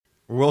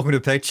Welcome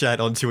to Pet Chat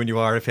on 2NU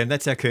RFM.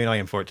 That's how keen I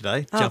am for it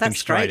today. Oh, Jumping that's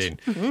straight great.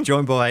 in. Mm-hmm.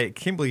 Joined by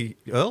Kimberley,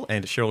 Earl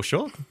and Cheryl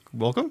Shaw.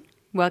 Welcome.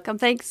 Welcome.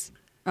 Thanks.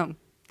 Oh,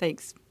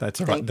 thanks.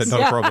 That's all right. Thanks.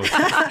 Not a problem.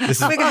 This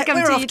is,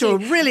 We're off to a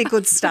really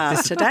good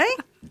start today.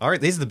 all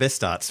right, these are the best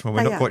starts when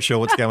we're They not are. quite sure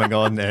what's going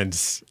on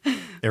and We're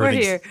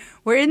everything's... here.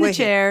 We're in the We're here.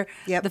 chair.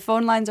 Yep. The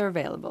phone lines are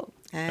available.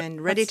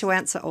 And ready to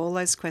answer all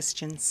those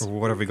questions.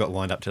 What have we got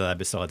lined up today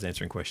besides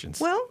answering questions?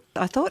 Well,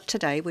 I thought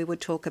today we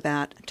would talk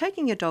about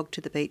taking your dog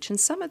to the beach and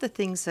some of the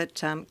things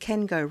that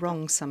can go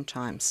wrong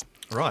sometimes.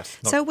 Right.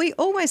 So we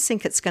always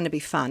think it's going to be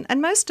fun,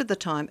 and most of the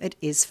time it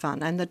is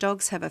fun, and the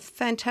dogs have a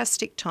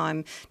fantastic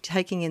time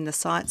taking in the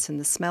sights and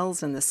the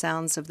smells and the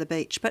sounds of the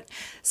beach. But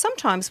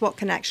sometimes what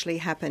can actually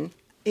happen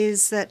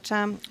is that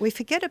we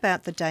forget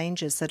about the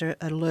dangers that are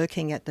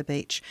lurking at the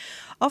beach.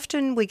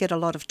 Often we get a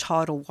lot of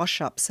tidal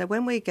wash-up. So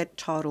when we get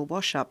tidal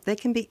wash-up, there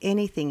can be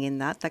anything in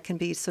that. That can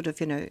be sort of,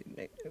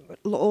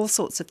 all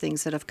sorts of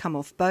things that have come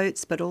off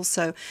boats, but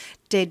also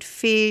dead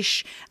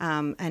fish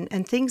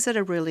and things that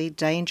are really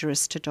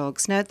dangerous to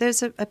dogs. Now,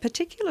 there's a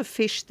particular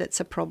fish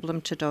that's a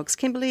problem to dogs.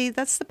 Kimberley,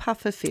 that's the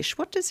puffer fish.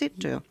 What does it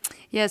do?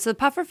 Yeah, so the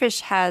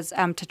pufferfish has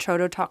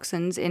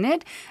tetrodotoxins in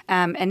it,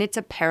 and it's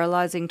a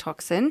paralyzing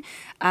toxin.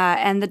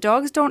 And the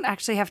dogs don't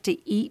actually have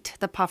to eat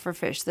the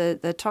pufferfish.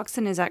 The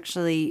toxin is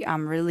actually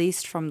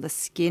released from the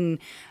skin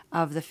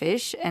of the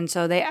fish, and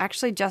so they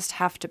actually just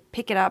have to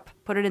pick it up,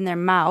 put it in their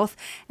mouth,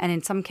 and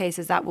in some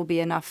cases that will be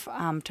enough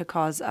to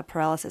cause a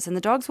paralysis. And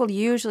the dogs will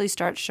usually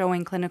start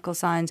showing clinical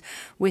signs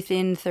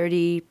within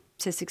 30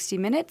 to 60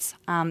 minutes.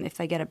 If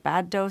they get a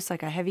bad dose,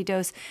 like a heavy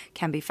dose,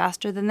 can be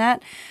faster than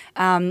that.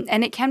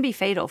 And it can be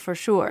fatal for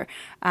sure.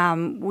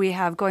 We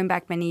have, going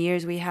back many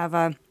years, we have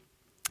a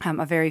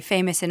very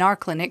famous in our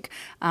clinic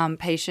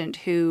patient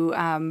who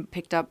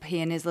picked up, he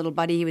and his little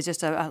buddy, he was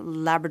just a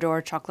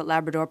Labrador, chocolate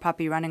Labrador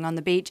puppy running on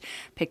the beach,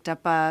 picked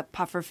up a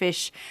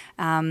pufferfish,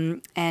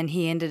 and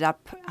he ended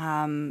up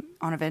on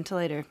a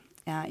ventilator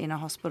in a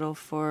hospital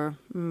for,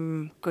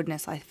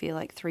 goodness, I feel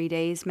like 3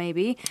 days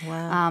maybe.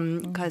 Wow.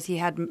 Because he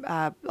had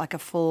like a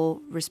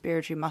full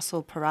respiratory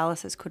muscle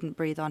paralysis, couldn't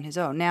breathe on his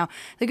own. Now,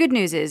 the good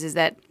news is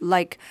that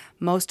like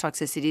most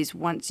toxicities,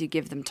 once you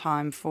give them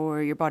time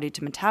for your body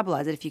to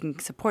metabolize it, if you can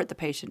support the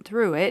patient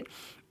through it,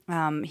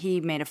 he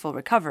made a full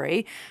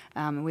recovery.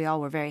 We all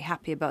were very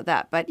happy about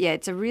that. But yeah,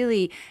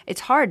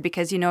 it's hard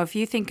because, if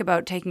you think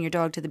about taking your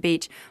dog to the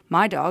beach,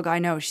 my dog, I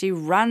know, she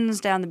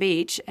runs down the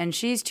beach and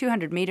she's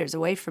 200 meters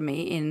away from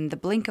me in the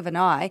blink of an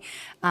eye.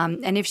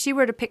 And if she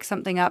were to pick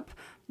something up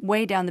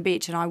way down the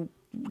beach and I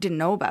didn't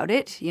know about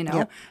it,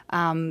 Yep.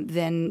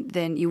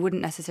 then you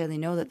wouldn't necessarily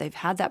know that they've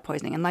had that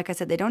poisoning. And like I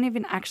said, they don't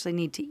even actually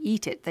need to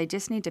eat it. They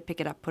just need to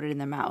pick it up, put it in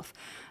their mouth.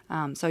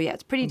 So yeah,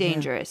 it's pretty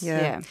dangerous.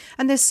 Yeah.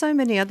 And there's so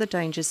many other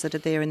dangers that are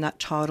there in that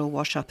tidal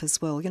wash-up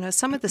as well.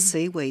 Some of the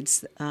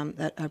seaweeds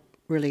that are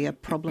really a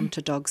problem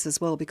to dogs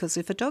as well, because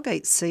if a dog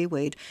eats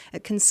seaweed,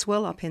 it can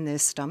swell up in their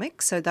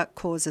stomach, so that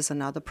causes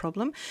another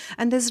problem.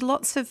 And there's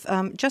lots of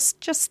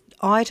just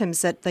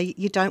items that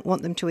you don't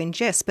want them to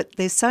ingest, but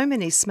there's so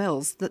many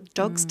smells that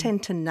dogs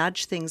tend to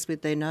nudge things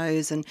with their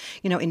nose and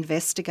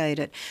investigate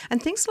it.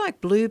 And things like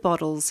blue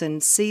bottles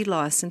and sea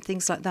lice and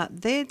things like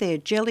that, they're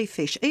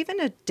jellyfish. Even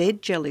a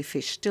dead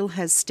jellyfish still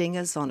has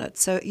stingers on it.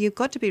 So you've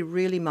got to be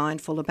really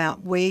mindful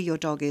about where your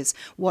dog is,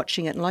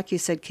 watching it. And like you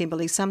said,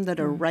 Kimberley, some that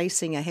are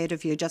racing ahead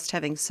of you, just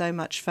having so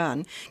much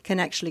fun, can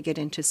actually get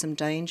into some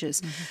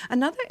dangers.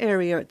 Another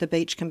area at the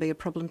beach can be a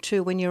problem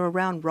too when you're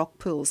around rock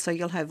pools. So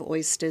you'll have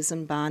oysters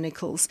and barnacles.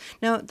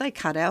 Now, they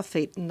cut our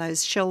feet and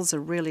those shells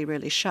are really,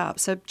 really sharp.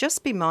 So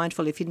just be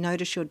mindful if you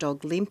notice your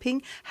dog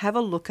limping, have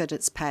a look at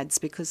its pads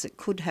because it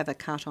could have a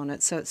cut on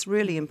it. So it's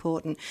really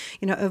important.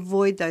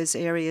 Avoid those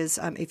areas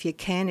if you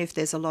can, if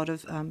there's a lot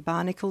of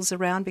barnacles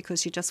around,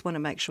 because you just want to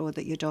make sure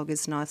that your dog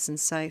is nice and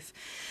safe.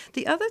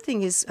 The other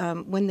thing is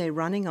when they're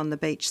running on the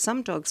beach,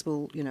 some dogs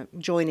will,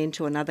 join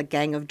into another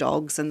gang of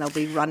dogs and they'll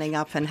be running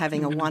up and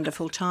having a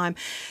wonderful time.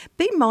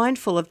 Be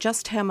mindful of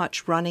just how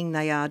much running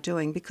they are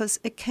doing, because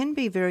it can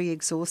be very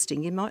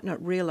exhausting. You might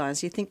not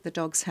realise, you think the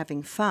dog's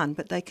having fun,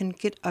 but they can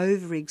get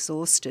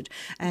over-exhausted.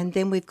 And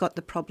then we've got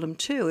the problem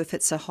too, if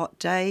it's a hot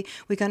day,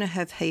 we're going to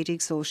have heat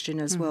exhaustion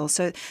as well.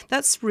 So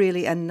that's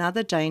really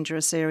another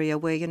dangerous area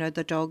where,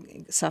 the dog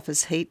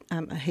suffers a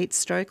heat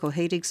stroke or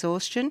heat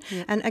exhaustion.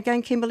 Yep. And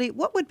again, Kimberley,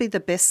 what would be the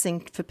best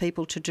thing for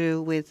people to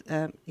do with,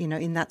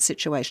 in that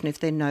situation if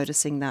they're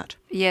noticing that?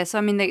 Yes,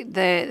 I mean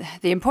the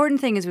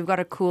important thing is we've got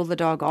to cool the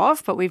dog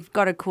off, but we've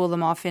got to cool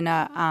them off in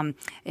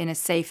a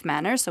safe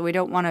manner. So we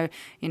don't want to,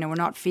 we're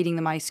not feeding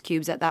them ice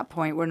cubes at that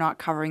point. We're not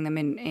covering them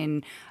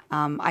in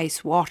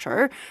ice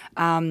water.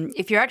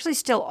 If you're actually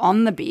still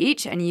on the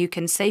beach and you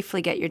can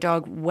safely get your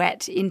dog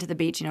wet into the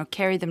beach,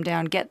 carry them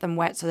down, get them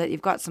wet so that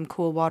you've got some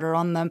cool water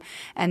on them,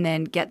 and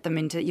then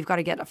you've got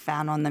to get a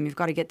fan on them. You've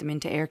got to get them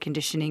into air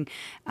conditioning.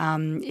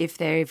 If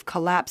they've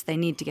collapsed, they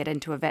need to get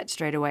into a vet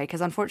straight away,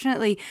 because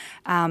unfortunately,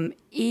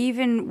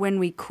 even when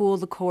we cool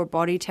the core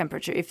body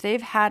temperature, if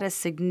they've had a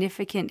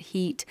significant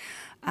heat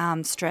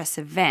stress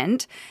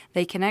event,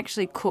 they can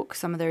actually cook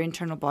some of their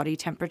internal body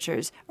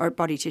temperatures or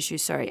body tissue,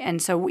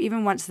 And so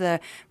even once the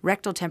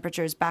rectal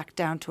temperature is back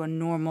down to a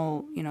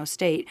normal,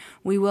 state,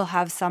 we will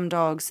have some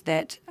dogs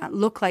that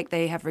look like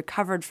they have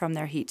recovered from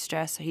their heat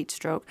stress, heat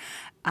stroke,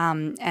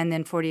 and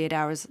then 48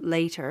 hours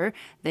later,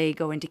 they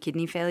go into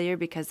kidney failure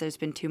because there's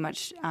been too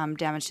much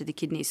damage to the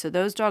kidneys. So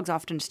those dogs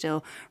often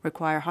still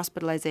require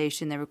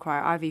hospitalization. They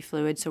require IV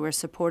fluid. So we're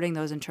supporting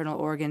those internal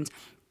organs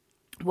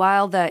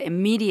while the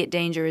immediate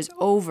danger is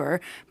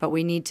over, but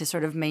we need to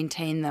sort of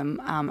maintain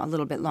them a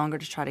little bit longer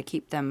to try to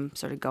keep them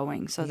sort of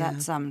going. So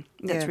that's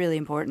really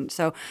important.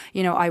 So,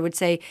 I would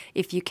say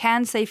if you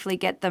can safely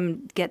get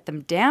them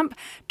damp,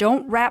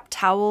 don't wrap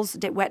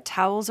wet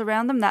towels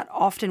around them. That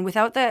often,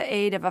 without the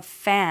aid of a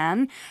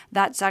fan,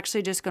 that's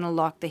actually just going to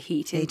lock the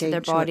heat into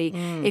their body.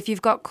 If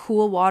you've got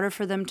cool water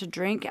for them to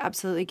drink,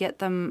 absolutely get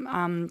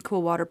them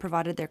cool water,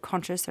 provided they're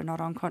conscious, they're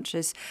not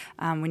unconscious.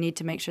 We need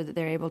to make sure that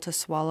they're able to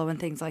swallow and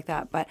things like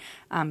that. But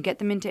get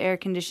them into air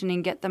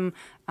conditioning, get them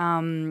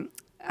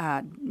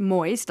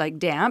moist, like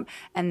damp,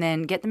 and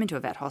then get them into a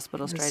vet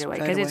hospital straight away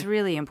because it's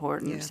really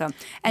important. Yeah. So,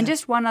 and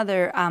just one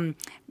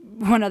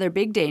other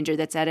big danger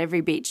that's at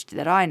every beach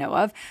that I know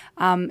of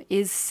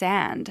is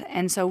sand.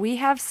 And so we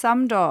have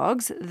some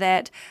dogs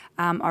that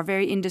are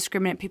very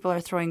indiscriminate. People are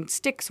throwing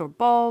sticks or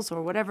balls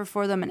or whatever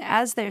for them, and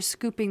as they're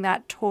scooping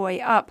that toy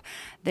up,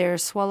 they're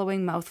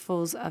swallowing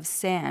mouthfuls of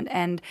sand.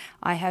 And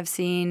I have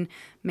seen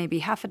maybe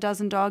half a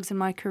dozen dogs in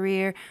my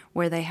career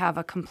where they have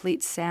a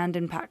complete sand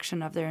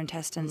impaction of their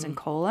intestines and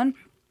colon.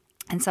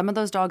 And some of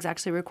those dogs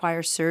actually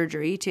require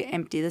surgery to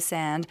empty the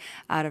sand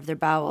out of their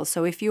bowels.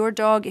 So if you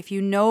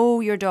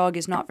know your dog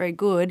is not very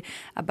good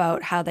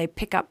about how they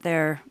pick up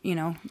their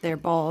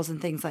balls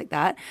and things like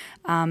that,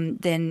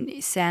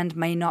 then sand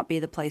may not be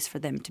the place for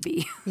them to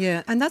be.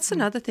 Yeah, and that's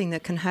another thing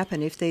that can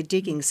happen if they're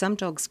digging. Some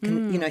dogs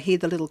can, hear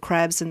the little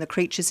crabs and the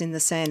creatures in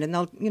the sand, and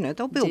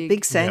they'll build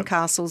big sand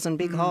castles and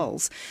big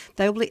holes.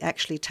 They'll be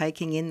actually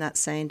taking in that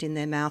sand in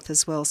their mouth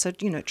as well. So,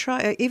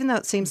 try, even though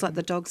it seems like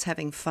the dog's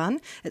having fun,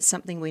 it's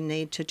something we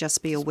need to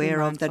just be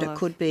aware of, that it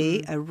could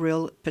be a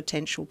real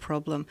potential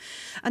problem.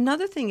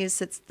 Another thing is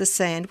that the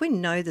sand, we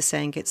know the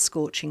sand gets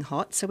scorching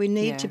hot, so we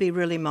need to be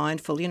really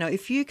mindful.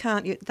 If you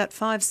can't, that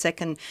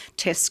 5-second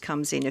test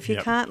comes in. If you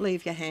can't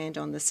leave your hand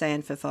on the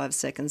sand for 5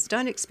 seconds,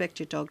 don't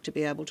expect your dog to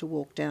be able to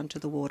walk down to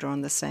the water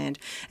on the sand.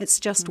 It's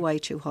just way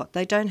too hot.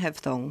 They don't have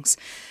thongs.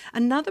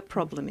 Another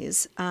problem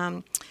is,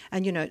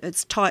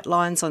 it's tight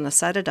lines on a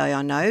Saturday,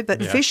 I know,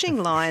 but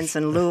fishing lines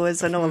and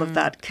lures and all of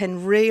that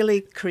can really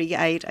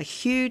create a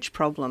huge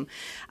problem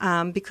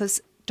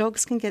because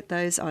dogs can get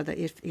those either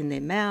in their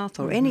mouth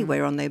or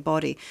anywhere on their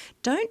body.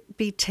 Don't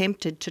be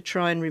tempted to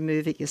try and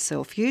remove it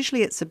yourself.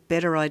 Usually it's a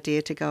better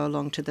idea to go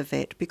along to the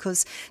vet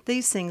because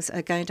these things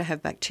are going to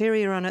have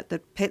bacteria on it. The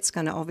pet's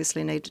going to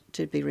obviously need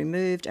to be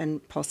removed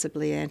and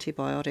possibly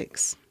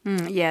antibiotics.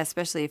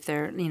 Especially if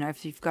they're,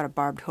 if you've got a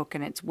barbed hook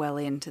and it's well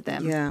into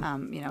them.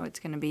 It's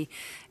going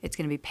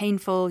to be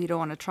painful. You don't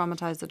want to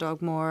traumatize the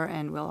dog more,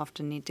 and we'll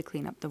often need to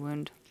clean up the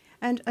wound.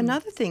 And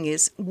another thing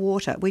is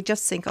water. We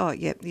just think,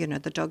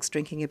 the dog's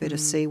drinking a bit of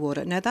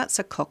seawater. Now, that's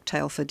a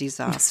cocktail for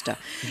disaster.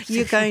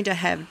 You're going to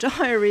have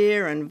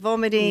diarrhea and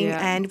vomiting,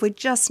 and we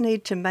just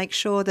need to make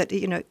sure that,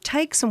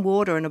 take some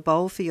water in a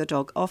bowl for your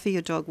dog. Offer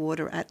your dog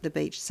water at the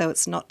beach so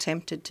it's not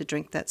tempted to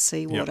drink that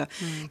seawater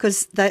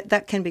because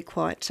that can be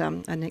quite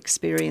an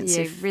experience.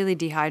 Yeah, really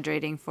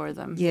dehydrating for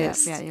them.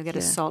 Yes. Yeah, you'll get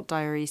a salt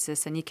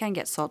diuresis, and you can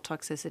get salt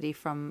toxicity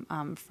from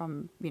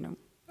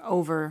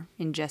over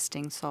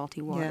ingesting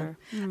salty water.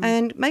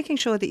 And making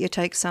sure that you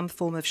take some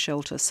form of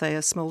shelter, say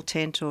a small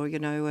tent or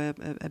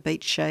a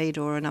beach shade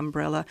or an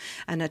umbrella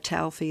and a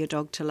towel for your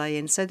dog to lay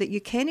in so that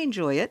you can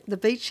enjoy it. The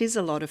beach is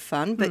a lot of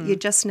fun, but you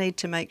just need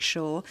to make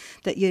sure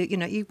that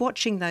you're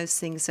watching those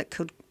things that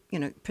could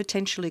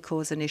potentially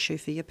cause an issue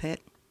for your pet.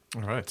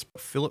 All right,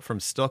 Philip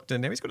from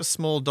Stockton. Now he's got a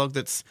small dog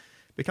that's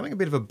becoming a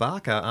bit of a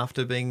barker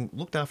after being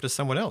looked after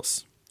someone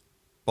else.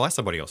 By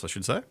somebody else, I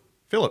should say.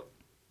 Philip.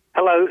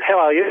 Hello, how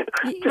are you?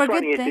 We're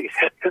good, thanks.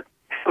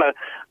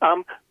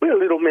 Hello. We're a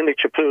little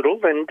miniature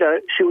poodle, and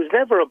she was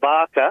never a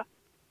barker,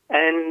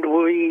 and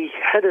we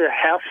had her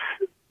house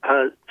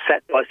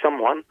sat by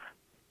someone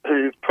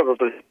who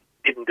probably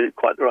didn't do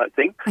quite the right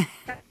thing,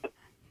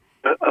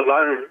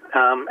 alone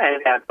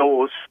and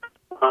outdoors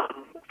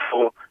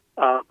for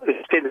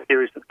extended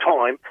periods of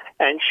time,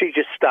 and she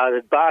just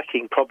started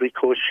barking, probably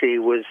because she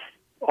was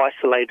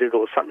isolated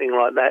or something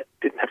like that,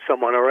 didn't have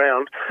someone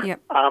around.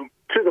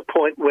 To the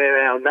point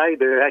where our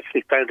neighbour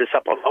actually phoned us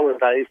up on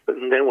holidays,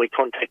 and then we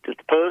contacted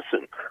the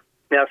person.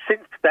 Now,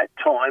 since that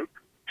time,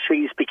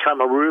 she's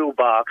become a real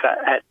barker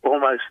at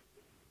almost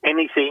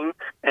anything,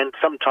 and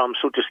sometimes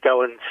she'll just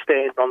go and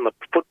stand on the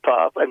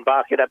footpath and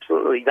bark at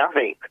absolutely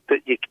nothing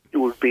that you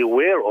would be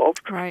aware of.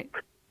 Right.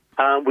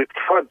 We've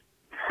tried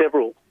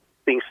several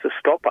things to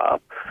stop her,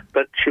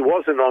 but she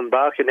was a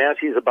non-barker. Now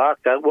she's a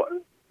barker.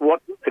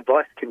 What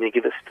advice can you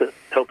give us to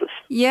help us?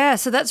 Yeah,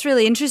 so that's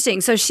really interesting.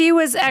 So she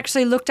was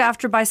actually looked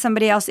after by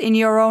somebody else in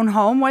your own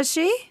home, was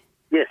she?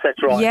 Yes,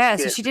 that's right. Yeah,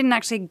 so Yes. she didn't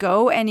actually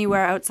go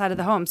anywhere outside of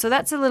the home. So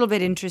that's a little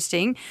bit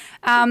interesting.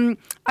 I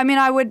mean,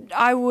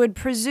 I would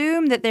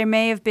presume that there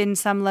may have been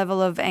some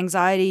level of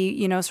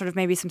anxiety, sort of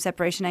maybe some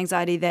separation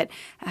anxiety that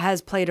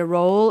has played a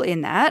role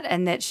in that,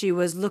 and that she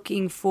was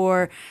looking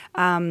for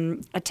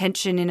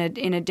attention in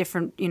a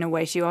different,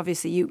 way. She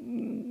obviously,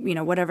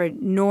 whatever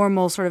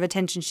normal sort of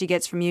attention she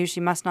gets from you, she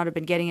must not have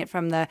been getting it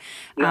from the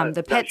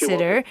pet she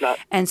sitter, wasn't. No.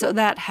 and so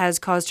that has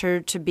caused her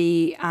to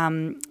be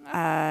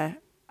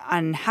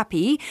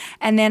unhappy.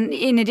 And then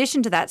in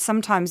addition to that,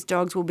 sometimes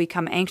dogs will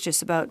become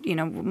anxious about,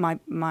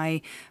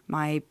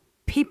 my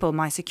people,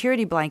 my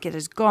security blanket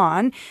is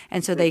gone,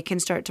 and so they can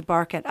start to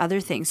bark at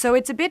other things. So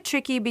it's a bit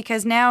tricky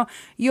because now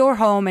you're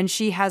home and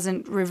she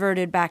hasn't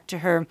reverted back to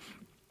her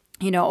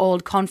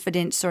old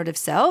confident sort of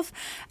self.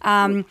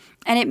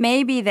 And it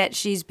may be that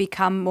she's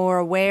become more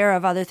aware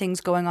of other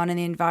things going on in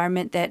the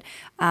environment that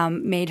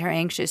made her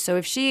anxious. So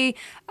if she,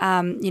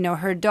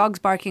 her dog's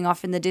barking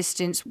off in the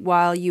distance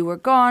while you were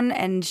gone,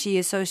 and she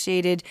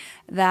associated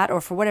that,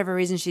 or for whatever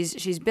reason,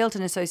 she's built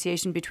an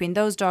association between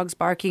those dogs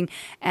barking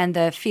and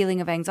the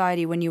feeling of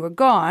anxiety when you were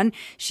gone,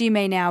 she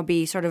may now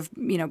be sort of,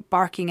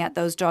 barking at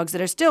those dogs that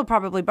are still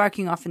probably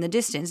barking off in the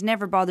distance,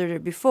 never bothered her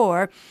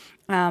before.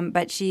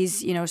 But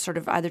she's, sort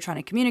of either trying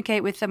to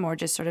communicate with them or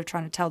just sort of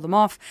trying to tell them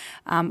off,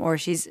 or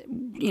she's,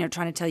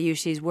 trying to tell you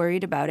she's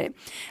worried about it.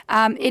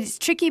 It's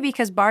tricky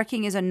because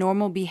barking is a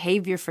normal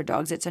behavior for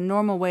dogs. It's a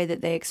normal way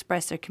that they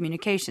express their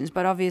communications.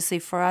 But obviously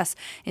for us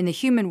in the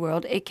human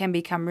world, it can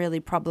become really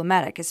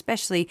problematic,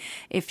 especially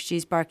if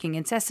she's barking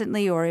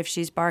incessantly or if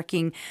she's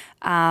barking,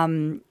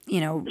 in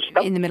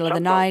the middle of the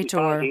night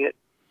or...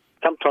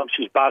 Sometimes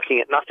she's barking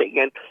at nothing,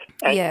 and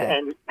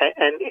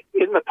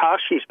in the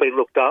past she's been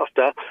looked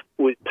after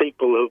with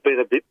people who've been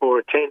a bit more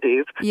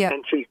attentive,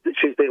 and she's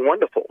been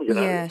wonderful,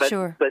 Yeah,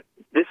 sure. But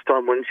this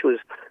time when she was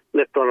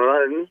left on her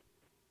own,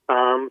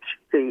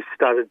 she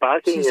started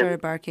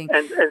barking.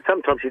 And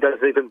sometimes she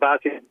doesn't even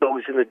bark at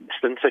dogs in the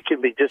distance. It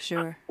can be just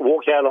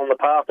walk out on the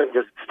path and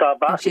just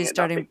start barking. And she's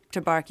starting to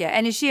bark, yeah.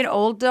 And is she an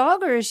old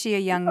dog or is she a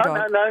young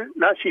dog?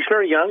 No, she's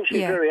very young. She's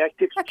very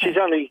active. Okay. She's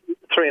only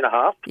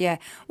 3.5. Yeah.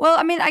 Well,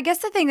 I mean, I guess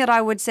the thing that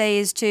I would say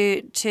is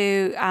to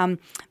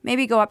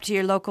maybe go up to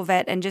your local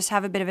vet and just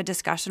have a bit of a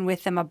discussion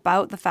with them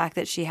about the fact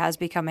that she has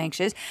become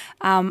anxious.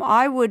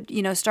 I would,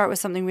 start with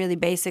something really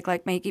basic,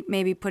 like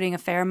maybe putting a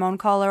pheromone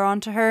collar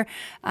onto her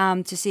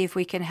to see if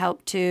we can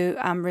help to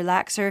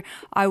relax her.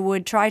 I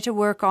would try to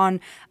work on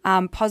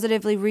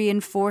positively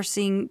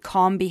reinforcing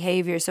calm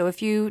behavior. So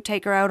if you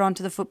take her out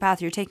onto the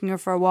footpath, you're taking her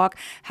for a walk,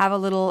 have a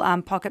little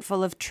pocket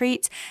full of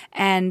treats,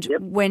 and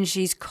when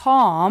she's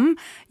calm,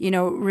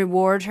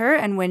 reward her.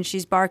 And when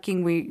she's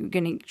barking, we're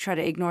going to try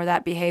to ignore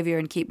that behavior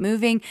and keep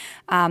moving.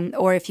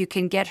 Or if you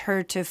can get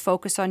her to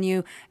focus on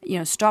you,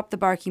 stop the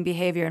barking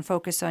behavior and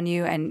focus on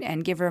you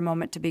and give her a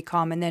moment to be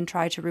calm, and then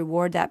try to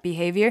reward that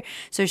behavior.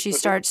 So she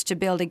starts to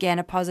build, again,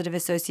 a positive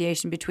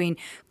association between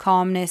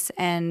calmness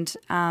and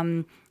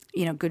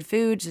good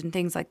foods and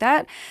things like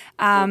that.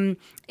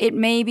 It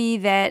may be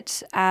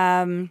that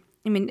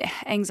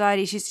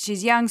anxiety,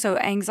 she's young, so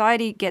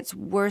anxiety gets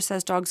worse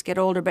as dogs get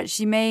older, but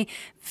she may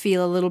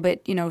feel a little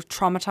bit,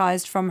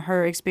 traumatized from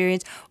her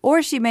experience,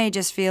 or she may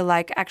just feel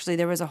like, actually,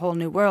 there was a whole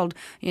new world.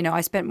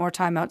 I spent more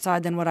time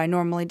outside than what I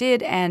normally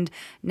did, and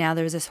now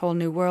there's this whole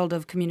new world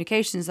of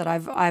communications that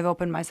I've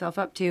opened myself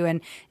up to,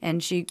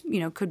 and she,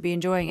 could be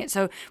enjoying it.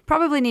 So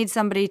probably needs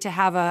somebody to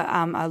have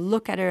a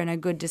look at her and a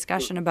good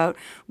discussion about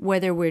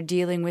whether we're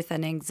dealing with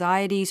an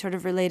anxiety sort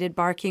of related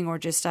barking, or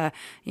just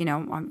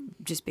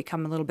just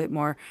become a little bit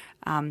more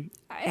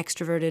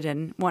extroverted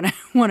and want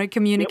to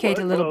communicate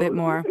a little bit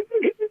more.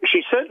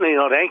 She's certainly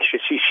not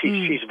anxious.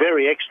 She's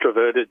very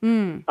extroverted,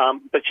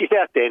 but she's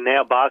out there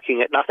now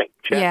barking at nothing.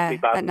 She has to be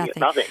barking at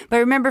nothing. But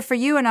remember, for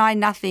you and I,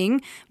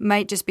 nothing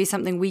might just be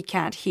something we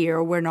can't hear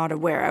or we're not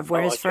aware of.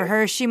 Whereas for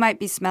her, she might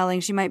be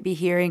smelling, she might be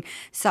hearing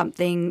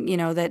something,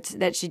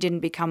 that she didn't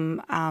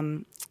become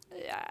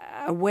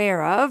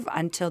aware of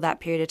until that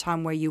period of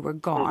time where you were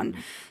gone.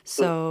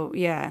 So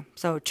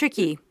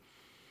tricky.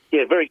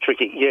 Yeah, very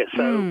tricky. Yeah,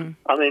 so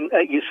I mean,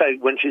 you say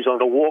when she's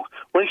on a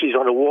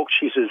walk,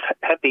 she's as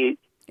happy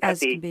as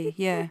can be.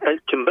 Yeah, as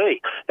can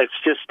be. It's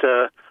just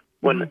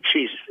when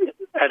she's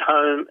at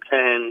home,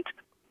 and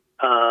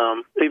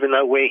even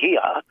though we're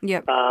here,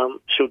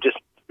 she'll just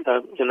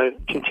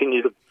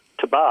continue to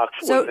bark.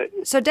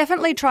 So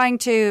definitely trying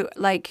to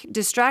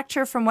distract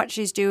her from what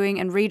she's doing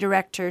and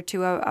redirect her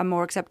to a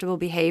more acceptable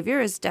behavior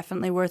is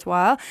definitely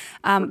worthwhile.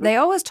 They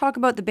always talk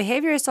about, the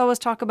behaviorists always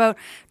talk about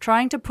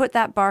trying to put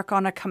that bark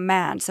on a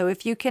command. So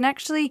if you can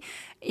actually,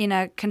 in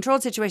a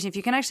controlled situation, if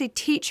you can actually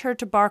teach her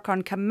to bark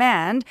on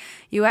command,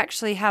 you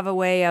actually have a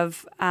way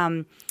of...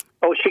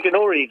 she can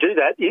already do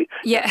that.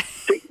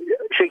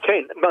 She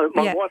can.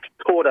 My wife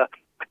taught her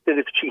that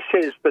if she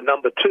says the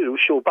number 2,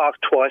 she'll bark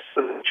twice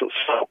and then she'll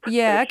stop.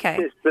 Yeah, if okay.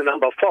 She says the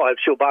number 5,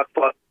 she'll bark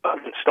 5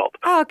 and stop.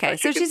 Oh, okay.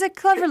 So she's a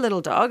clever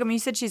little dog. I mean, you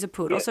said she's a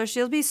poodle, so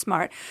she'll be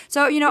smart.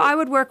 So, I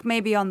would work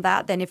maybe on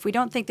that then. If we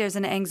don't think there's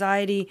an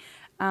anxiety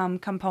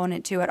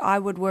component to it. I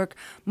would work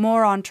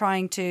more on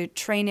trying to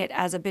train it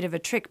as a bit of a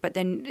trick, but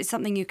then it's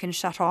something you can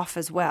shut off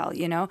as well,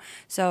 you know.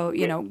 So,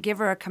 you know, give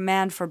her a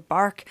command for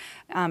bark,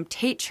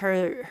 teach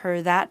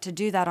her that to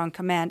do that on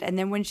command, and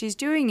then when she's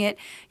doing it,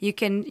 you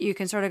can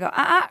sort of go,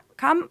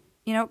 come.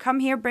 You know, come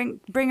here,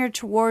 bring her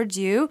towards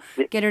you,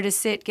 get her to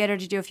sit, get her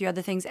to do a few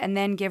other things, and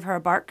then give her a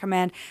bark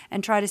command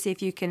and try to see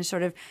if you can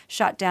sort of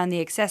shut down the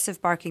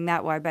excessive barking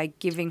that way by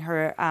giving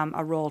her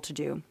a role to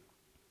do.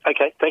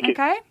 Okay, thank you.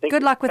 Okay, Thank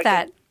good you. luck with Okay.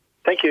 that.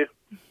 Thank you.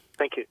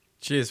 Thank you.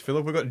 Cheers,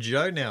 Philip. We've got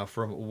Joe now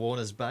from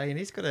Warners Bay, and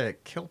he's got a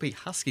Kelpie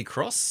Husky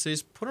cross.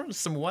 He's put on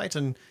some weight,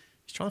 and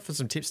he's trying for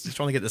some tips. He's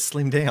trying to get this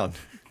slim down.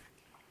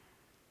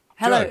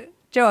 Hello,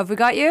 Joe, have we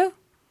got you?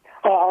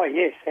 Oh,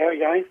 yes. How are you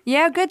going?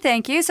 Yeah, good,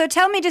 thank you. So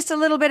tell me just a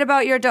little bit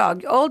about your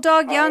dog. Old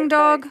dog, young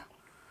dog?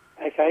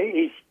 Okay,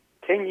 he's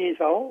 10 years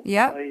old.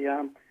 Yeah.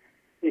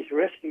 He's a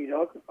rescue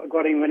dog. I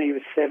got him when he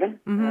was 7.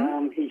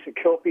 Mm-hmm. He's a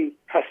Kelpie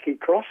Husky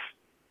cross.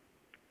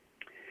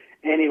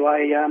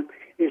 Anyway,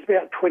 he was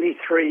about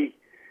 23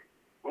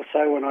 or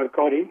so when I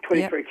got him,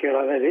 23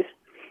 kilo, that is.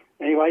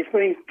 Anyway, he's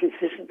been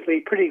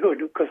consistently pretty good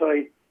because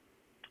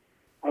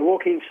I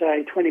walk him,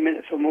 say, 20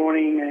 minutes in the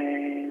morning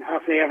and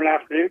half an hour in the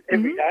afternoon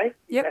every day.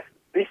 Yep. That's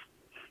this.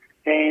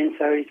 And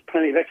so he's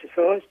plenty of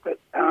exercise. But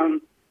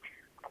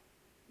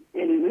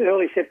in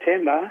early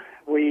September,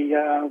 we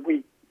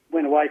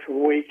went away for a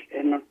week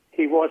and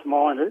he was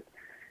minded.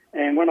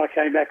 And when I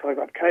came back, I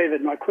got COVID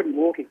and I couldn't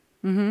walk him.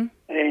 Mm-hmm.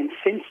 And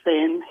since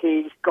then,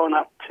 he's gone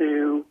up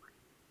to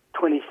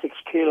 26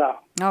 kilo.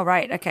 Oh,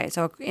 right. Okay.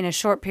 So in a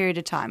short period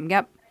of time.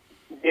 Yep.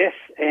 Yes.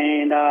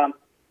 And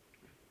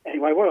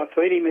anyway, what I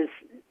feed him is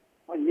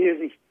I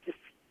usually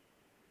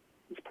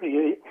it's pretty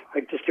easy. I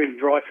just do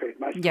dry food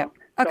most of the time.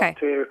 Okay.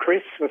 To a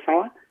crisp or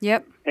something.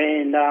 Yep.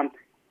 And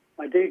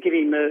I do give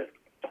him a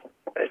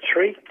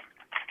treat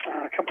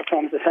a couple of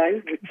times a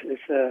day, which is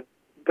a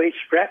beef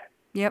strap.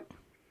 Yep.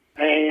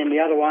 And the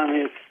other one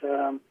is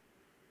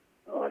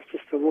it's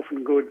just a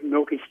woofing good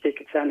milky stick.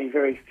 It's only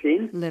very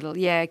thin. Little.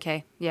 Yeah,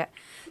 okay. Yeah.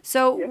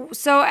 So,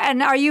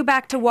 and are you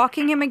back to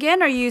walking him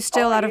again, or are you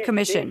still out of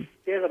commission?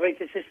 Yes, I've been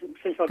consistent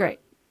since I Great.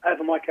 got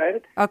over my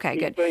COVID. Okay,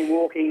 He's good. been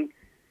walking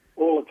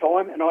all the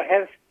time, and I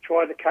have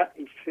tried to cut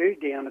his food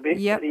down a bit,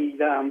 Yep. but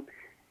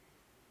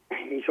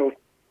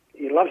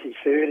he loves his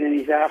food, and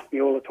he's asked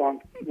me all the time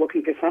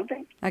looking for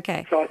something.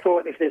 Okay. So I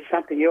thought if there's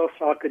something else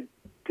I could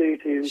do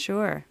to...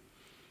 Sure.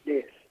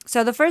 Yes.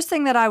 So the first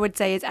thing that I would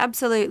say is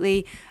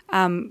absolutely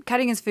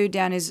cutting his food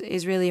down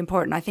is really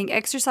important. I think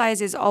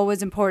exercise is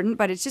always important,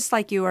 but it's just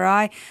like you or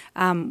I.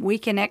 We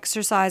can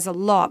exercise a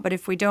lot, but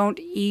if we don't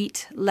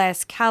eat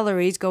less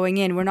calories going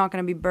in, we're not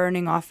going to be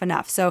burning off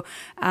enough. So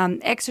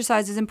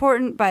exercise is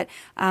important, but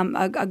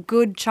a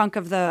good chunk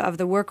of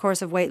the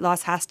workhorse of weight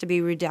loss has to be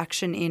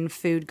reduction in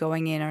food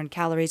going in or in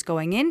calories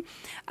going in.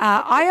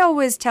 I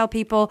always tell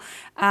people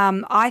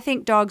I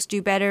think dogs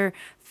do better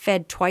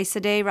fed twice a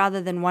day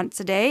rather than once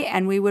a day,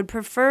 and we would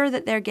prefer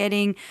that they're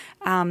getting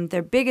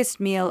their biggest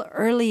meal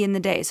early in the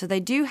day, so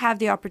they do have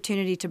the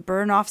opportunity to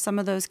burn off some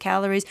of those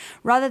calories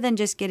rather than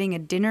just getting a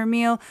dinner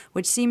meal,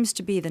 which seems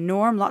to be the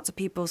norm. Lots of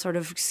people sort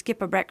of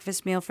skip a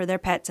breakfast meal for their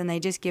pets and they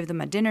just give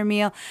them a dinner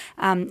meal,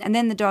 and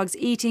then the dog's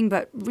eating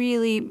but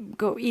really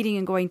eating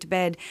and going to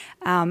bed,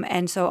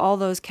 and so all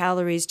those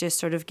calories just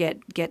sort of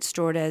get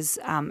stored as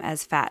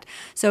fat.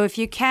 So if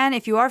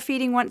you are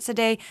feeding once a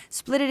day,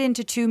 split it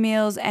into 2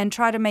 meals and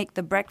try to make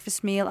the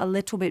breakfast meal a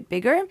little bit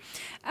bigger.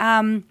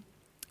 And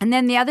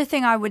then the other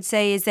thing I would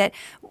say is that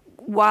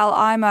while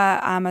I'm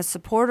a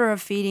supporter of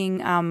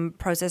feeding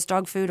processed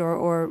dog food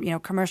or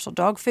commercial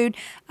dog food,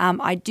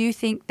 I do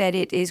think that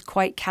it is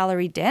quite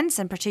calorie dense,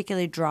 and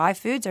particularly dry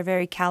foods are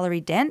very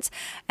calorie dense,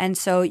 and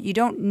so you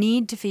don't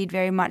need to feed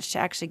very much to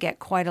actually get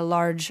quite a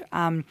large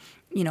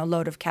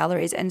load of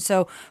calories. And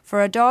so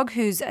for a dog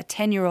who's a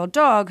 10-year-old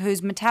dog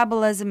whose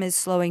metabolism is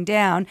slowing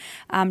down,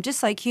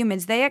 just like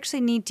humans, they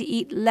actually need to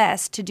eat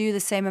less to do the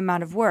same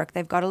amount of work.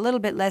 They've got a little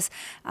bit less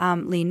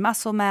lean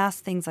muscle mass,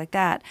 things like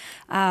that.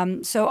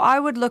 So I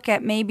would look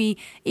at maybe,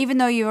 even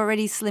though you've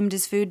already slimmed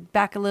his food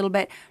back a little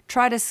bit,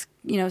 try to see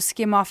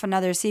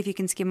if you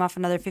can skim off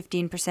another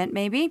 15%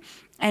 maybe,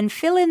 and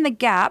fill in the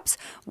gaps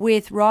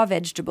with raw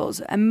vegetables.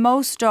 And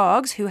most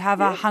dogs who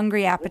have a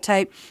hungry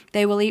appetite,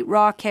 they will eat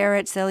raw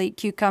carrots, they'll eat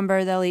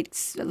cucumber,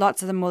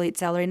 lots of them will eat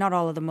celery, not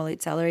all of them will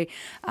eat celery,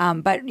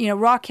 but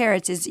raw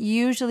carrots is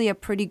usually a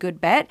pretty good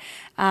bet,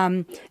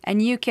 and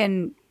you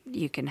can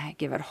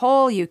give it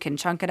whole, you can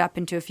chunk it up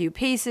into a few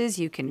pieces,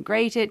 you can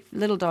grate it.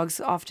 Little dogs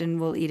often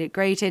will eat it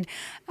grated.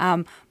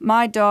 I've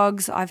had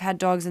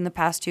dogs in the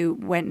past who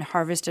went and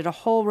harvested a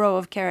whole row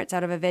of carrots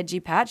out of a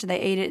veggie patch. They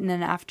ate it in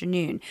an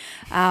afternoon.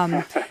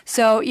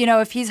 So,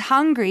 if he's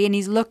hungry and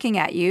he's looking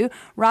at you,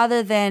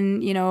 rather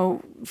than,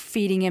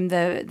 feeding him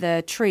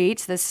the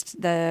treats,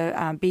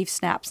 the beef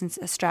straps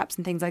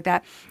and things like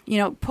that,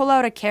 pull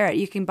out a carrot.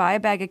 You can buy a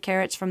bag of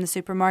carrots from the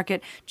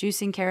supermarket.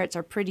 Juicing carrots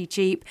are pretty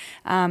cheap,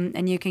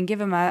 and you can can give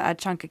him a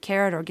chunk of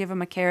carrot or give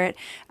him a carrot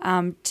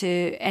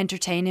to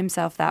entertain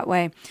himself that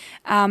way.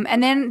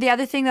 And then the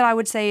other thing that I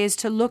would say is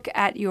to look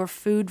at your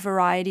food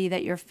variety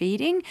that you're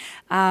feeding.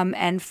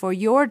 And for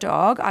your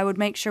dog, I would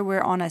make sure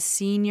we're on a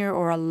senior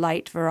or a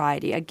light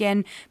variety.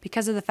 Again,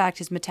 because of the fact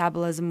his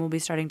metabolism will be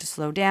starting to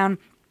slow down.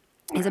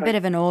 He's a bit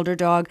of an older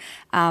dog,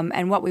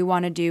 and what we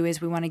want to do is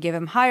we want to give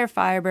him higher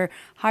fiber,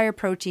 higher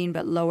protein,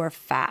 but lower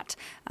fat,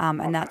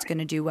 and that's going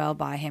to do well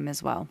by him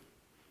as well.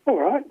 All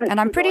right.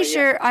 And I'm pretty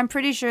sure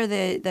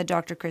the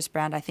Dr. Chris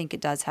brand, I think it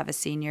does have a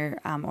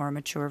senior or a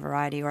mature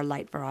variety or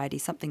light variety,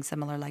 something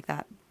similar like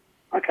that.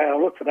 Okay,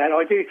 I'll look for that.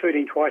 I do feed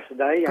him twice a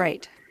day.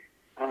 Great.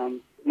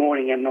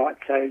 Morning and night.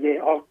 So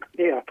I'll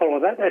follow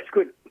that. That's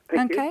good.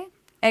 Thank you.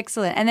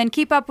 Excellent. And then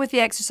keep up with the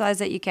exercise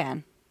that you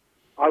can.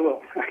 I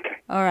will. Okay.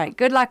 All right.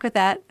 Good luck with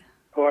that.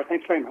 All right.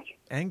 Thanks very much.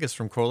 Angus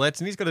from Corlett,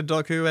 and he's got a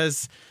dog who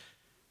is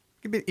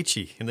a bit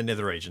itchy in the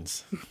nether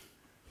regions.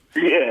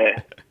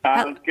 Yeah.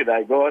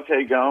 G'day, guys. How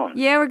you going?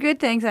 Yeah, we're good.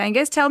 Thanks,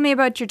 Angus. Tell me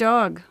about your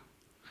dog.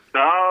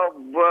 Oh,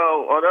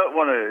 well, I don't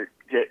want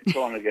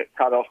to get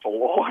cut off the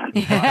line.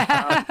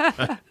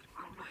 But,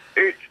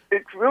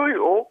 it's really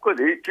awkward.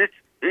 He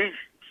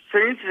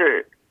seems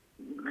to,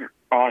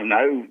 I don't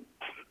know,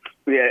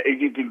 yeah,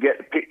 you can get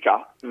the picture,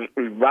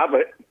 rub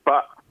it,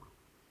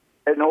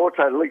 and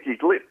also lick his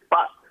lip,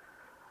 but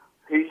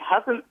he's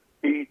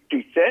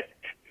set.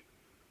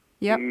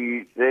 Yep.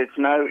 There's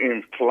no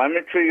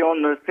inflammatory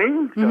on the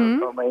thing. So,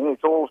 I mean,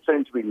 it all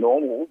seems to be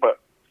normal, but,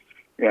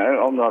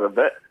 I'm not a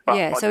vet.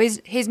 Yeah, so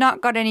he's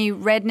not got any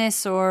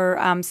redness or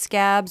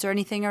scabs or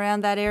anything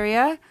around that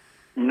area?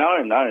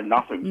 No,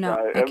 nothing. No,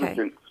 so okay.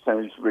 Everything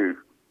seems to be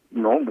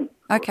normal.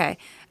 Okay.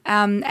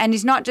 And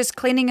he's not just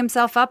cleaning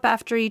himself up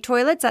after he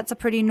toilets? That's a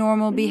pretty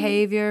normal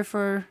behavior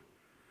for...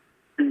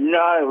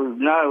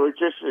 No, it's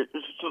just like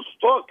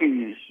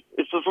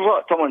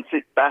someone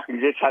sits back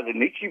and just has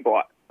an itchy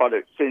bite, but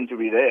it seems to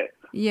be there.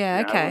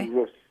 Yeah, okay.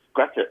 You just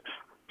scratch it.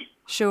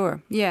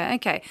 Sure. Yeah.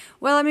 Okay.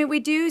 Well, I mean,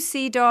 we do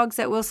see dogs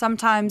that will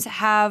sometimes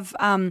have,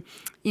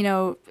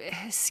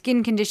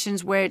 skin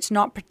conditions where it's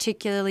not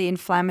particularly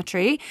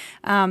inflammatory.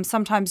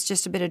 Sometimes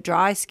just a bit of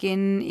dry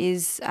skin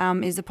is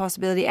a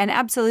possibility, and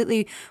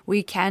absolutely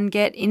we can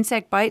get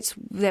insect bites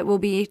that will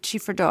be itchy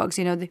for dogs.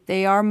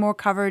 They are more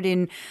covered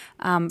in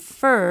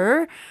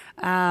fur,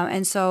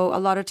 and so a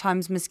lot of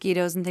times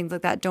mosquitoes and things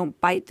like that don't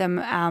bite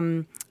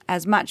them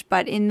as much,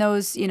 but in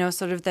those,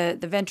 sort of the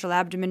ventral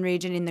abdomen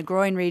region, in the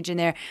groin region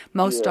there,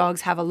 most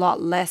dogs have a lot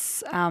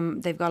less,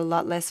 they've got a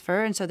lot less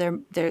fur, and so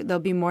they'll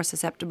be more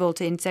susceptible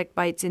to insect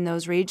bites in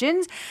those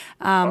regions.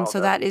 So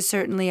that is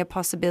certainly a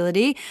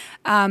possibility.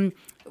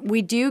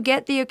 We do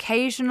get the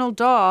occasional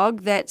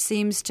dog that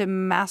seems to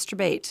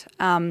masturbate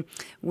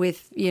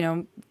with,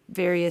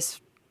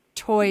 various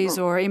toys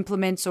or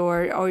implements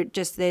or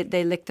just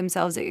they lick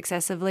themselves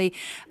excessively.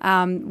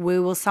 We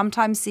will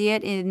sometimes see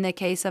it in the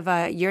case of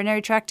a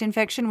urinary tract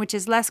infection, which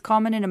is less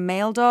common in a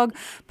male dog,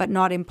 but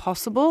not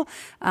impossible.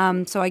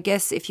 So I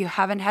guess if you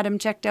haven't had him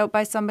checked out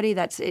by somebody,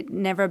 that's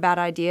never a bad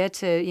idea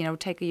to,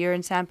 take a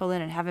urine sample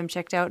in and have him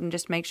checked out and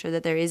just make sure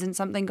that there isn't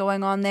something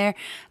going on there,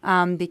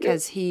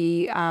 because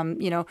he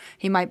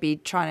might be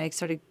trying to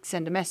sort of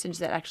send a message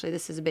that actually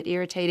this is a bit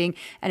irritating,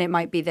 and it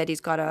might be that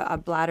he's got a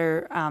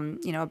bladder,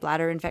 a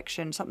bladder infection,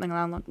 something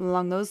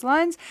along those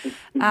lines.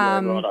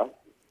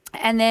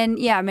 And then,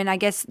 I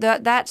guess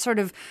that sort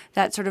of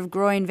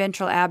groin,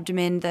 ventral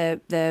abdomen,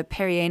 the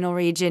perianal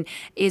region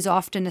is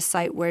often a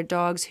site where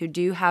dogs who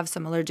do have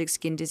some allergic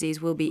skin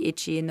disease will be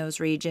itchy in those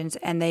regions,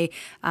 and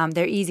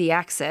they're easy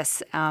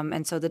access,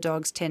 and so the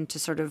dogs tend to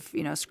sort of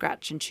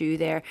scratch and chew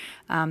there.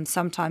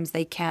 Sometimes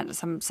they can't.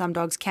 Some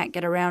dogs can't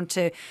get around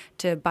to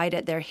bite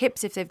at their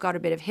hips if they've got a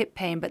bit of hip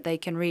pain, but they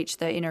can reach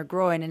the inner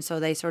groin, and so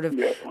they sort of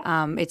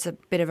it's a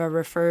bit of a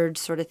referred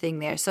sort of thing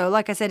there. So,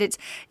 like I said, it's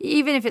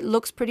even if it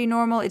looks pretty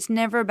normal, it's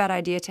never a bad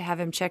idea to have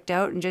him checked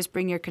out and just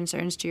bring your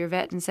concerns to your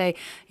vet and say,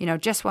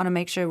 just want to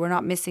make sure we're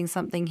not missing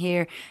something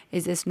here.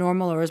 Is this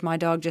normal, or is my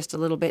dog just a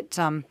little bit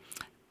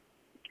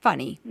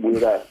funny?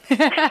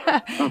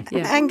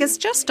 Angus,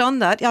 just on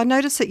that, I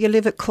noticed that you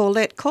live at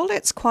Corlett.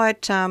 Corlett's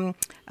quite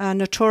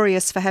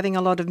notorious for having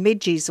a lot of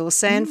midges or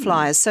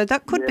sandflies, so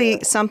that could be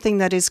something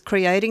that is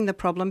creating the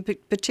problem,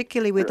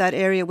 particularly with that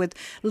area with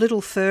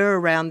little fur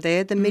around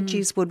there. The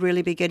midges would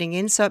really be getting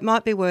in, so it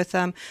might be worth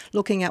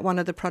looking at one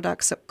of the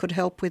products that could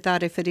help with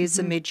that if it is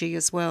a midgie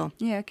as well.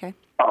 Yeah, okay.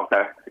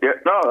 Okay. Yeah,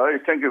 no,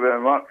 thank you very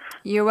much.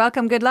 You're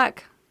welcome. Good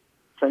luck.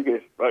 Thank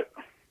you. Right.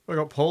 We've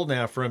got Paul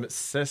now from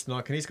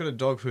Cessnock, and he's got a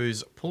dog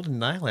who's pulled a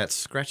nail out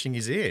scratching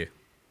his ear.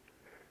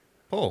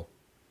 Paul.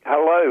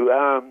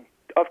 Hello.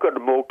 I've got a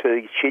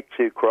Maltese Shih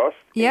Tzu cross.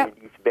 Yep.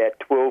 And he's about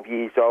 12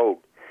 years old.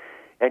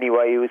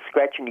 Anyway, he was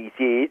scratching his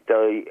ear,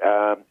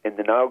 and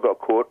the nail got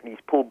caught, and he's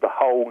pulled the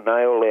whole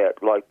nail out.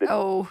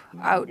 Oh,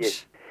 ouch. Yeah.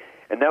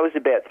 And that was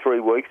about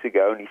 3 weeks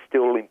ago, and he's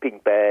still limping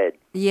bad.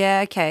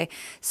 Yeah, okay.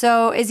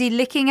 So is he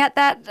licking at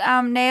that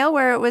nail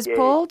where it was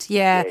pulled?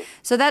 Yeah. Yeah.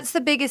 So that's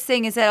the biggest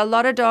thing, is that a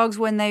lot of dogs,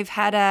 when they've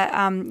had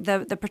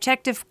the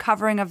protective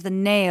covering of the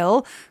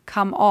nail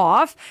come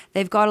off,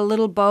 they've got a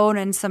little bone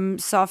and some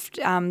soft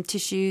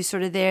tissue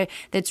sort of there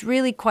that's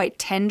really quite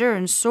tender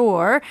and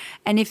sore.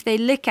 And if they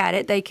lick at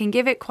it, they can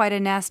give it quite a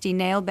nasty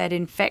nail bed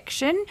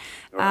infection.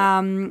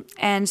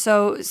 And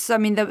so I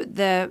mean,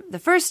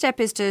 the first step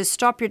is to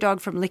stop your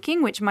dog from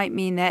licking, which might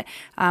mean that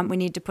we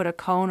need to put a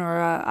cone or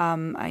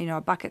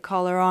a bucket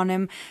collar on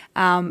him.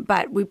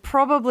 But we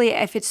probably,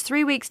 if it's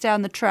 3 weeks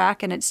down the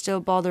track and it's still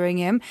bothering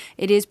him,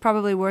 it is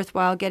probably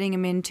worthwhile getting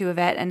him into a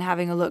vet and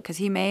having a look, because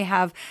he may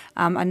have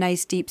a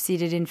nice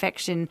deep-seated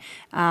infection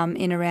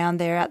in around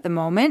there at the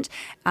moment.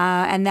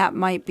 And that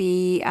might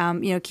be,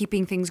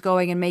 keeping things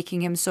going and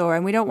making him sore.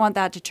 And we don't want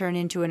that to turn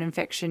into an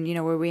infection,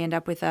 where we end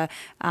up with an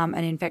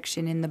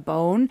infection in the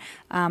bone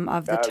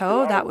of the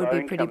toe. That would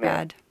be pretty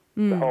bad.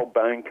 The whole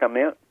bone come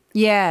out?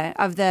 Yeah,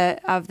 of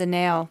the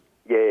nail.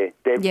 Yeah,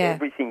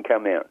 everything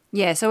come out.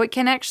 Yeah, so it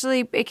can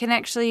actually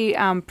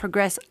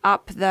progress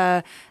up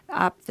the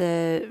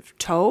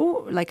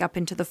toe, like up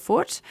into the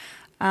foot.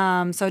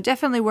 So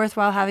definitely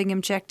worthwhile having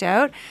him checked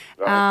out.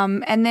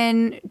 Right. And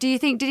then, do you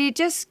think, did he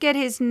just get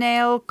his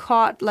nail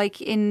caught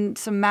like in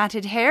some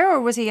matted hair, or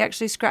was he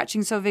actually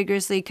scratching so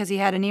vigorously because he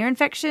had an ear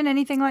infection,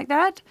 anything like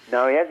that?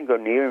 No, he hasn't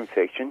got an ear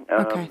infection.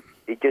 Okay.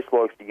 He just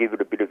likes to give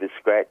it a bit of a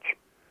scratch.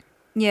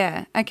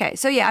 Yeah. Okay.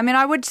 So yeah, I mean,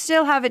 I would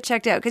still have it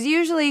checked out, because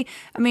usually,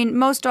 I mean,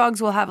 most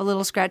dogs will have a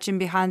little scratching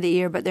behind the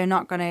ear, but they're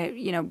not going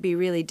to, be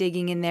really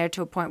digging in there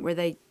to a point where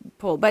they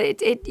pull.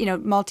 But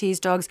Maltese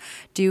dogs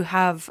do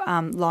have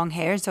long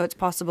hair, so it's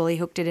possible he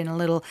hooked it in a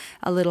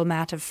little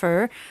mat of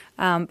fur.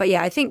 But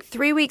yeah, I think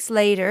 3 weeks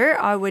later,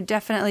 I would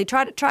definitely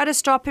try to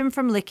stop him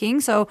from licking.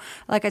 So,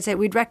 like I said,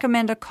 we'd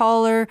recommend a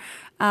collar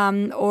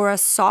or a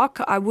sock.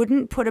 I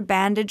wouldn't put a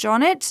bandage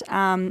on it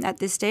at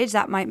this stage.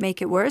 That might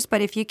make it worse. But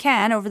if you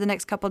can, over the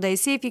next couple of days,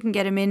 see if you can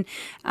get him in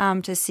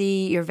to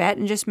see your vet,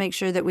 and just make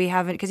sure that we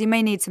haven't, because he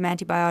may need some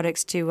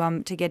antibiotics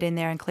to get in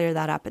there and clear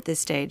that up at this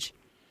stage.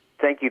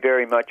 Thank you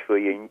very much for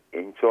your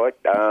insight.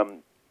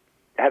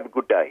 Have a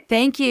good day.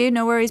 Thank you.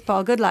 No worries,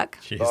 Paul. Good luck.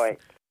 Cheers. Bye.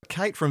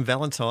 Kate from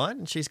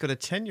Valentine, she's got a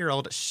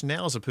 10-year-old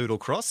Schnauzer poodle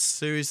cross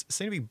who's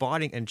seen to be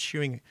biting and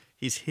chewing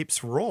his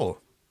hips raw.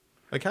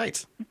 Oh,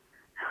 Kate.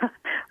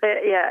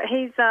 Yeah,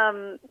 he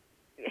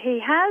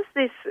has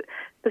this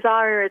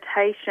bizarre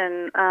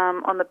irritation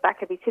on the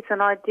back of his hips,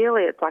 and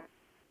ideally it's like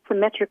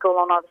symmetrical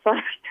on either side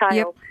of his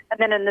tail. Yep.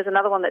 And then there's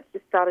another one that's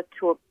just started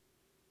to...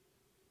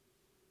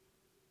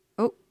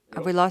 Oh,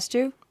 have we lost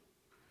you?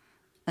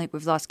 I think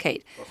we've lost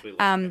Kate.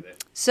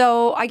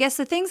 So I guess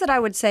the things that I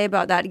would say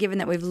about that, given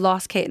that we've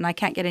lost Kate and I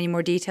can't get any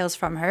more details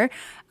from her,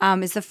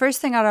 is the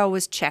first thing I'd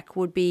always check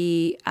would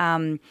be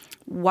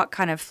what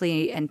kind of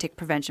flea and tick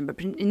prevention,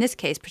 but in this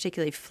case,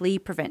 particularly flea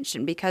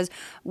prevention, because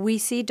we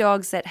see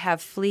dogs that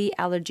have flea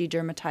allergy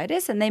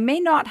dermatitis, and they may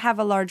not have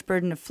a large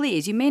burden of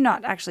fleas. You may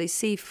not actually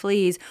see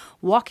fleas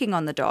walking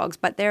on the dogs,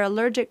 but they're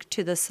allergic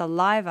to the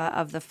saliva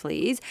of the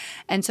fleas.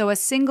 And so a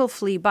single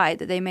flea bite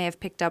that they may have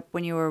picked up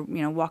when you were,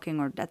 walking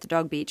or at the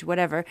dog beach,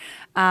 whatever,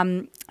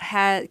 can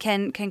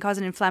cause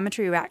an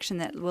inflammatory reaction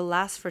that will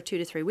last for 2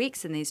 to 3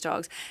 weeks in these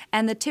dogs.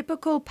 And the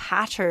typical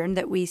pattern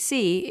that we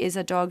see is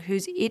a dog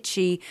who's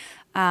itchy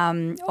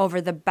over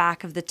the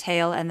back of the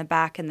tail and the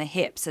back and the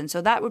hips. And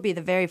so that would be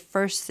the very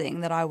first thing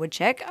that I would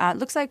check. It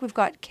looks like we've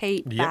got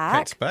Kate back. Yep,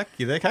 Kate's back.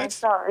 You there, Kate? I'm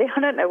sorry, I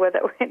don't know where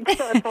that went,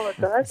 so I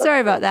apologise. Sorry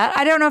about that.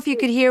 I don't know if you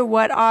could hear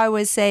what I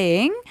was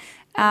saying.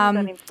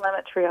 An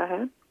inflammatory, I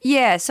heard.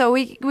 Yeah, so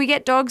we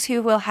get dogs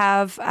who will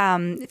have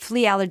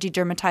flea allergy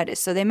dermatitis.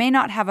 So they may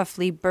not have a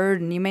flea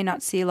burden. You may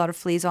not see a lot of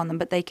fleas on them,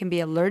 but they can be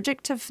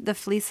allergic to the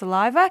flea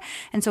saliva.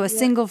 And so a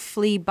single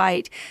flea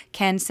bite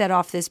can set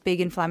off this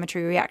big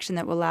inflammatory reaction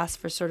that will last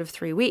for sort of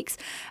 3 weeks.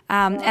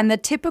 And the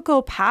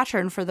typical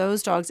pattern for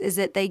those dogs is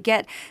that they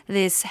get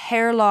this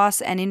hair loss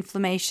and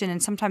inflammation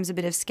and sometimes a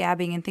bit of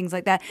scabbing and things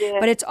like that. Yeah.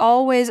 But it's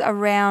always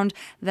around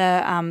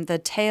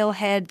the tail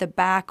head, the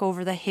back,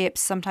 over the hips,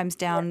 sometimes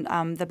down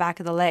the back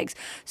of the legs.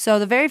 So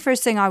the very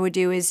first thing I would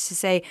do is to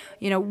say,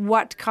 have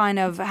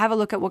a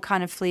look at what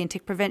kind of flea and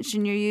tick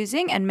prevention you're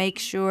using, and make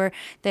sure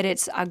that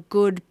it's a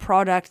good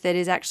product that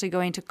is actually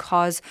going to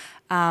cause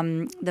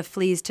the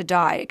fleas to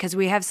die. Because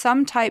we have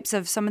some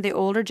of the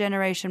older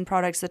generation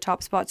products, the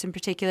Top Spots in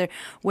particular,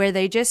 where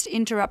they just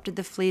interrupted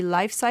the flea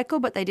life cycle,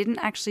 but they didn't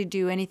actually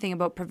do anything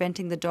about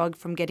preventing the dog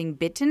from getting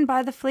bitten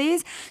by the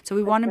fleas. So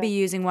we want to be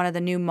using one of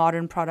the new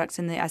modern products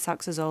in the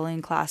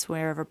isoxazoline class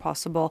wherever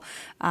possible,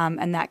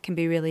 and that can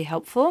be really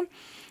helpful.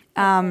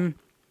 Then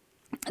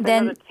not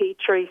a tea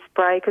tree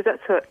spray, because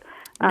that's what...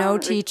 no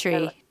tea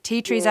tree.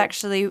 tea tree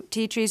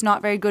is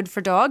not very good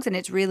for dogs, and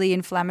it's really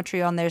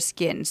inflammatory on their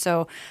skin.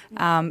 So,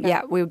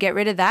 we'll get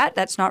rid of that.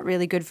 That's not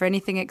really good for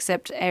anything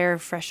except air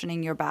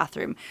freshening your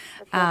bathroom.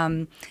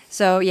 Then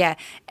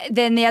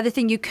the other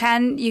thing you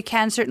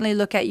can certainly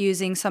look at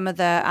using some of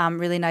the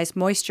really nice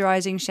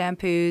moisturizing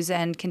shampoos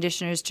and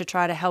conditioners to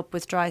try to help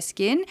with dry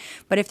skin.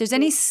 But if there's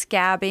any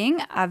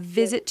scabbing, a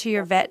visit to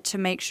your vet to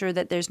make sure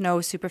that there's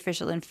no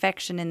superficial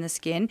infection in the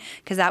skin,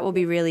 because that will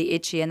be really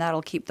itchy and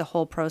that'll keep the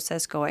whole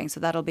process going. So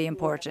that'll be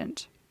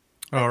important.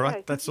 All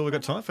right, that's all we've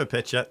got time for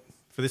Pet Chat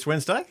for this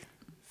Wednesday.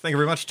 Thank you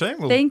very much, team.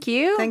 Thank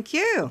you. Thank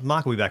you.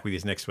 Mark will be back with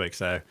us next week,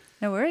 so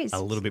no worries. A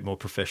little bit more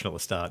professional at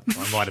the start,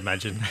 I might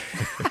imagine.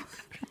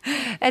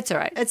 It's all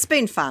right. It's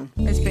been fun.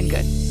 It's been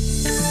good.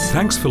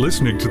 Thanks for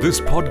listening to this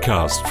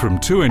podcast from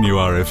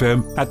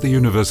 2NURFM at the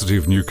University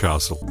of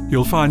Newcastle.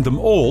 You'll find them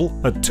all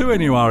at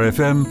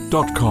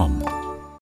 2NURFM.com.